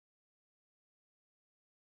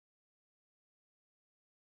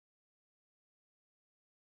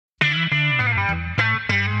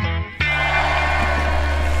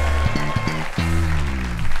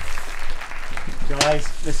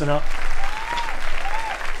listen up.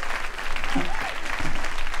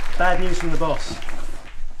 Bad news from the boss.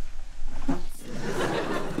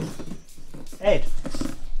 Ed.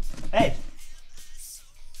 Ed.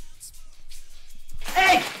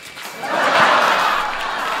 Ed!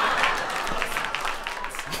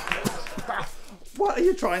 What are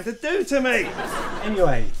you trying to do to me?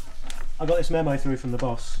 Anyway, I got this memo through from the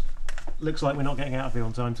boss. Looks like we're not getting out of here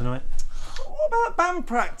on time tonight. What about band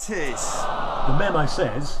practice? The memo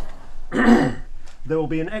says there will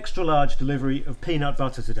be an extra large delivery of peanut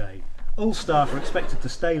butter today. All staff are expected to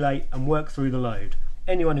stay late and work through the load.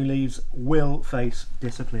 Anyone who leaves will face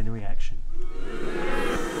disciplinary action.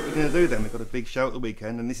 What are we going to do then? We've got a big show at the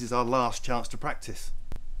weekend and this is our last chance to practice.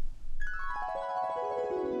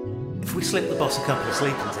 If we slip the boss a couple of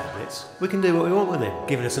sleeping tablets, we can do what we want with him,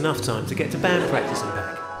 giving us enough time to get to band practice and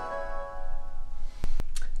back.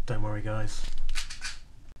 Don't worry, guys.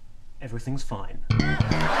 Everything's fine.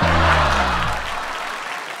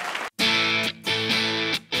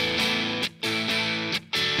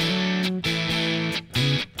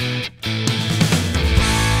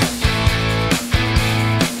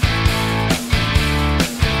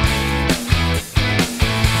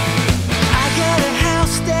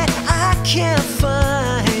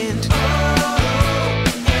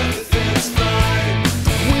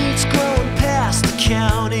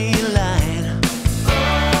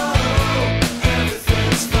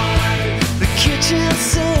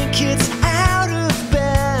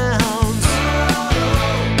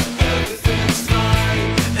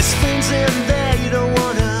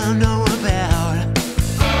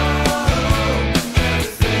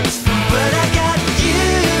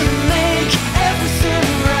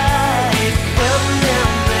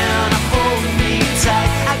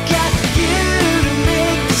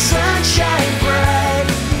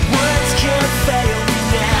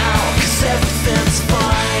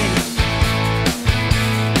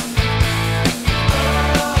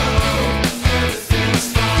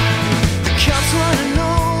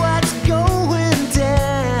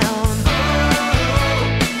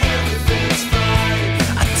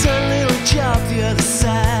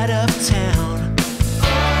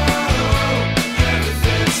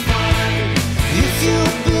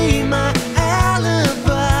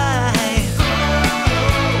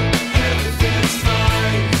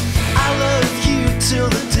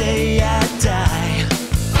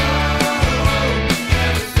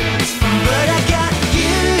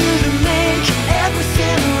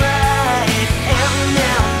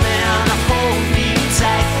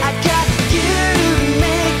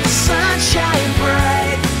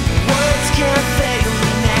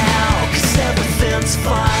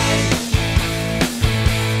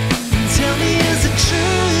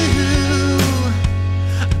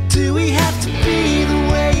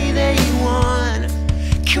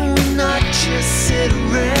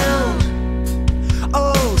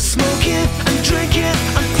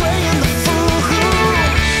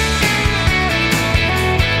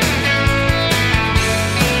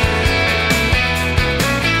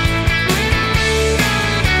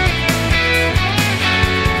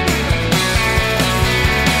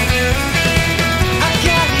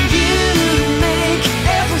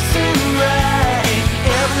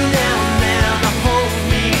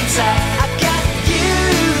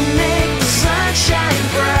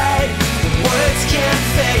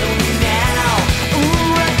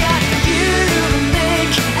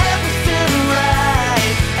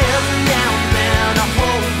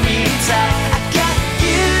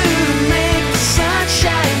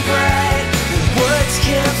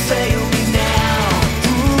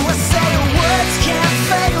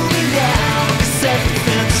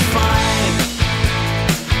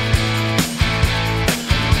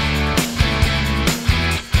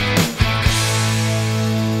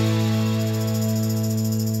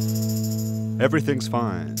 Everything's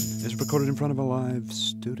Fine is recorded in front of a live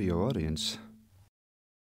studio audience.